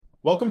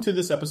Welcome to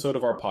this episode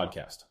of our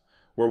podcast,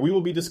 where we will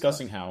be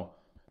discussing how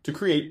to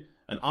create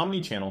an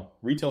omnichannel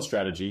retail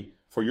strategy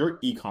for your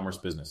e-commerce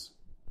business.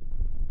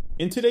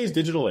 In today's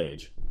digital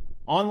age,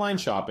 online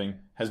shopping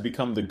has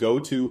become the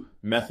go-to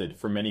method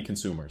for many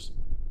consumers.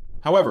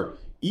 However,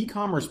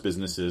 e-commerce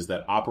businesses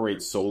that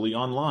operate solely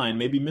online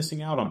may be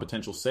missing out on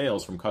potential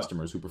sales from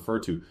customers who prefer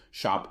to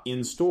shop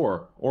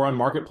in-store or on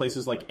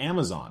marketplaces like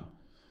Amazon.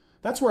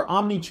 That's where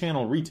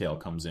omnichannel retail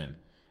comes in.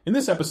 In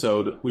this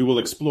episode, we will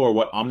explore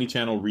what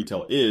omnichannel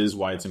retail is,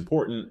 why it's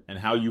important, and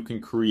how you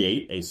can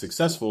create a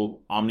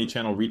successful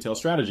omnichannel retail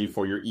strategy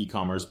for your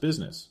e-commerce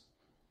business.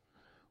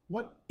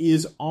 What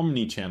is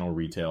omnichannel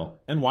retail,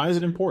 and why is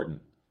it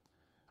important?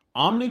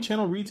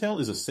 Omnichannel retail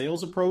is a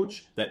sales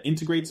approach that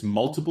integrates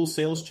multiple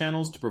sales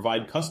channels to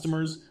provide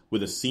customers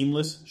with a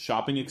seamless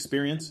shopping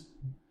experience.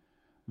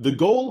 The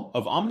goal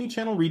of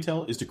omnichannel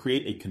retail is to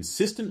create a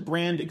consistent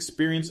brand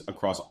experience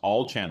across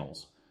all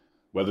channels,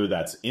 whether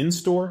that's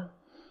in-store,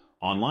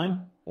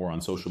 online, or on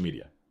social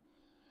media.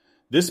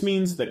 This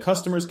means that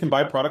customers can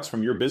buy products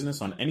from your business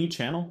on any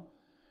channel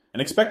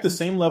and expect the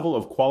same level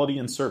of quality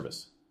and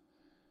service.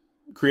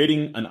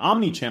 Creating an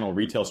omnichannel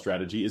retail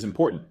strategy is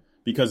important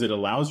because it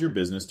allows your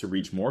business to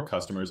reach more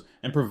customers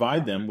and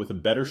provide them with a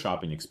better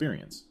shopping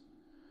experience.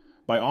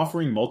 By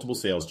offering multiple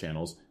sales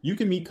channels, you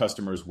can meet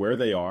customers where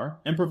they are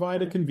and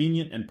provide a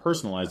convenient and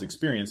personalized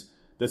experience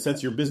that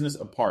sets your business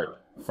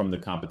apart from the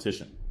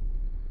competition.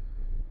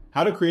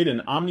 How to create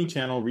an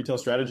omnichannel retail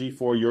strategy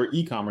for your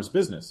e-commerce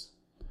business.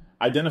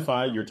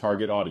 Identify your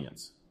target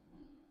audience.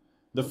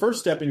 The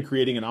first step in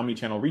creating an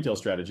omnichannel retail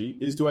strategy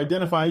is to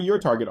identify your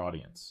target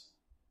audience.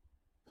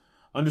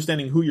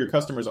 Understanding who your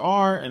customers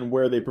are and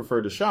where they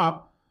prefer to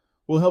shop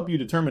will help you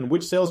determine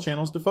which sales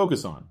channels to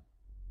focus on.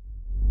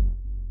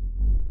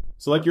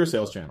 Select your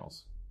sales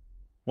channels.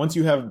 Once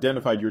you have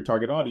identified your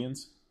target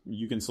audience,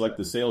 you can select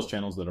the sales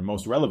channels that are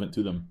most relevant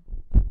to them.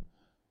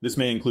 This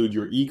may include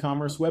your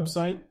e-commerce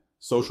website,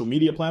 social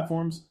media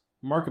platforms,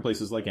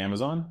 marketplaces like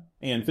Amazon,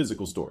 and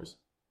physical stores.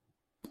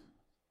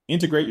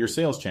 Integrate your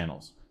sales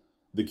channels.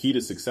 The key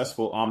to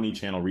successful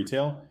omni-channel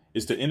retail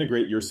is to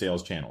integrate your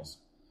sales channels.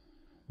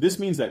 This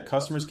means that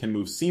customers can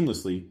move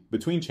seamlessly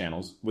between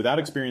channels without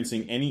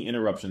experiencing any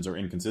interruptions or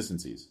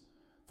inconsistencies.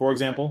 For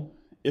example,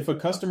 if a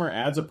customer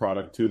adds a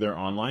product to their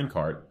online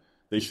cart,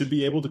 they should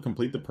be able to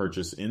complete the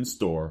purchase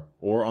in-store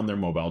or on their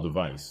mobile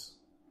device.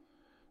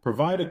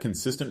 Provide a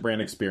consistent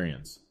brand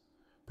experience.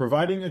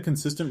 Providing a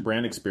consistent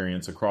brand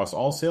experience across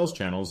all sales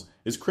channels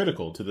is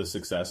critical to the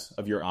success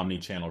of your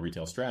omni-channel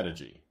retail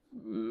strategy.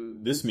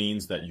 This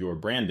means that your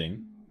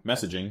branding,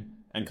 messaging,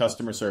 and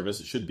customer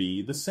service should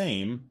be the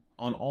same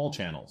on all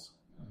channels.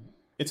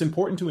 It's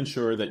important to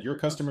ensure that your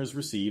customers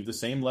receive the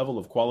same level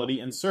of quality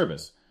and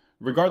service,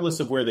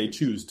 regardless of where they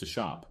choose to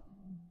shop.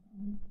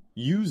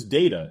 Use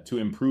data to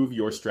improve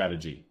your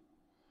strategy.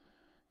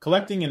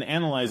 Collecting and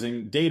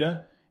analyzing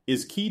data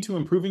is key to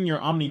improving your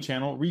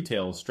omni-channel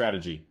retail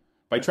strategy.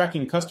 By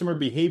tracking customer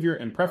behavior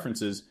and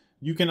preferences,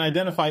 you can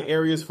identify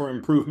areas for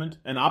improvement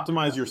and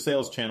optimize your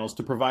sales channels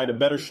to provide a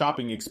better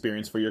shopping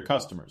experience for your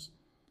customers.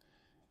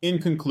 In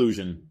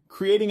conclusion,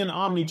 creating an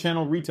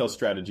omni-channel retail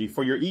strategy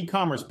for your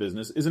e-commerce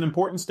business is an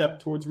important step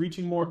towards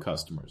reaching more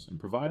customers and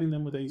providing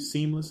them with a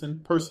seamless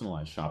and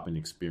personalized shopping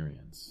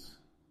experience.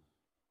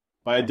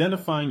 By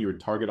identifying your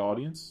target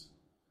audience,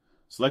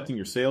 selecting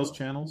your sales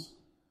channels,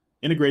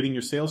 integrating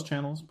your sales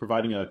channels,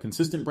 providing a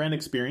consistent brand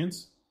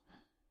experience,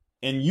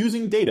 and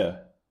using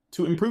data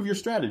to improve your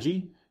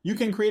strategy, you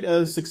can create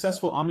a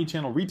successful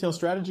omnichannel retail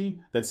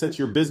strategy that sets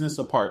your business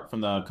apart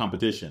from the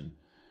competition.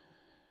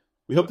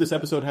 We hope this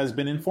episode has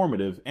been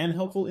informative and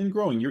helpful in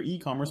growing your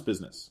e-commerce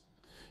business.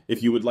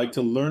 If you would like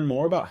to learn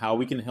more about how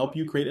we can help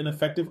you create an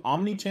effective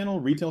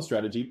omnichannel retail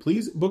strategy,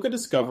 please book a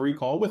discovery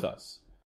call with us.